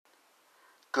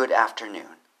Good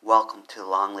afternoon. Welcome to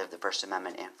Long Live the First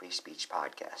Amendment and Free Speech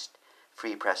podcast.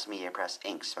 Free Press Media Press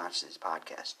Inc. sponsors this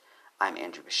podcast. I'm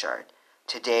Andrew Bouchard.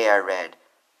 Today I read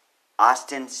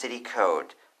Austin City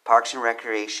Code, Parks and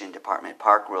Recreation Department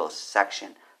Park Rules,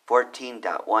 Section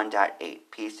 14.1.8,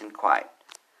 Peace and Quiet.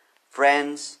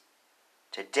 Friends,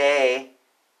 today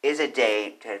is a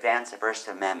day to advance the First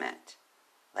Amendment,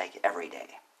 like every day.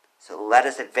 So let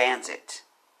us advance it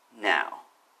now.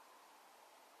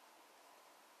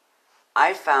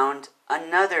 I found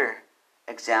another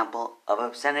example of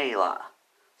obscenity law,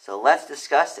 so let's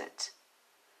discuss it.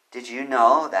 Did you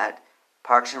know that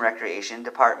Parks and Recreation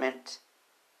Department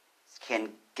can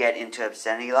get into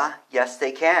obscenity law? Yes,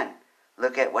 they can.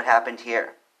 Look at what happened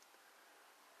here.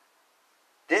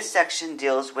 This section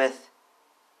deals with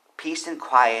peace and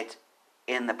quiet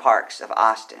in the parks of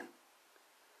Austin.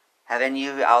 Have any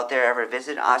of you out there ever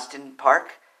visited Austin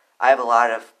Park? I have a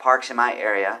lot of parks in my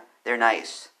area. They're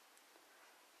nice.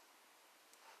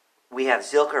 We have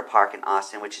Zilker Park in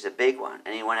Austin, which is a big one.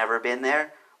 Anyone ever been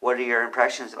there? What are your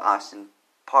impressions of Austin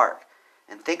Park?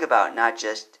 And think about not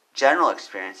just general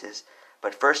experiences,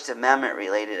 but First Amendment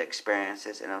related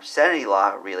experiences and obscenity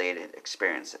law related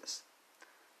experiences.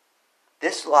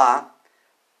 This law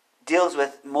deals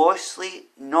with mostly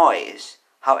noise.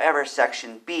 However,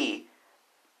 Section B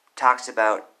talks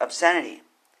about obscenity.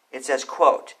 It says,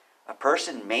 quote, "A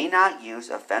person may not use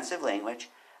offensive language,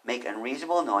 make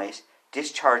unreasonable noise,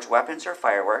 discharge weapons or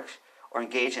fireworks, or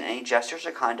engage in any gestures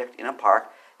or conduct in a park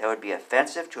that would be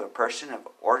offensive to a person of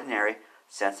ordinary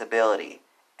sensibility."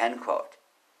 End quote.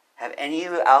 Have any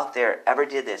of you out there ever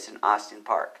did this in Austin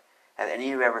Park? Have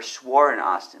any of you ever swore in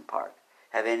Austin Park?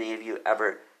 Have any of you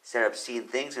ever said obscene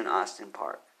things in Austin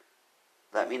Park?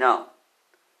 Let me know.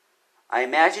 I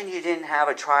imagine you didn't have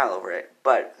a trial over it,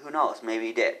 but who knows, maybe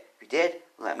you did. If you did,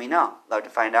 let me know. Love to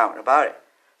find out about it.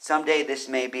 Someday this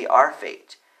may be our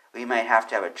fate. We might have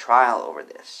to have a trial over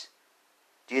this.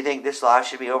 Do you think this law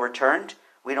should be overturned?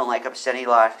 We don't like obscenity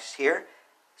laws here,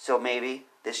 so maybe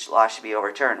this law should be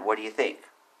overturned. What do you think?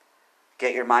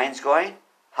 Get your minds going?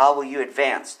 How will you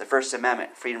advance the First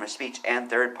Amendment, freedom of speech, and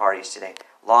third parties today?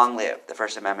 Long live the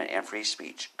First Amendment and free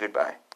speech. Goodbye.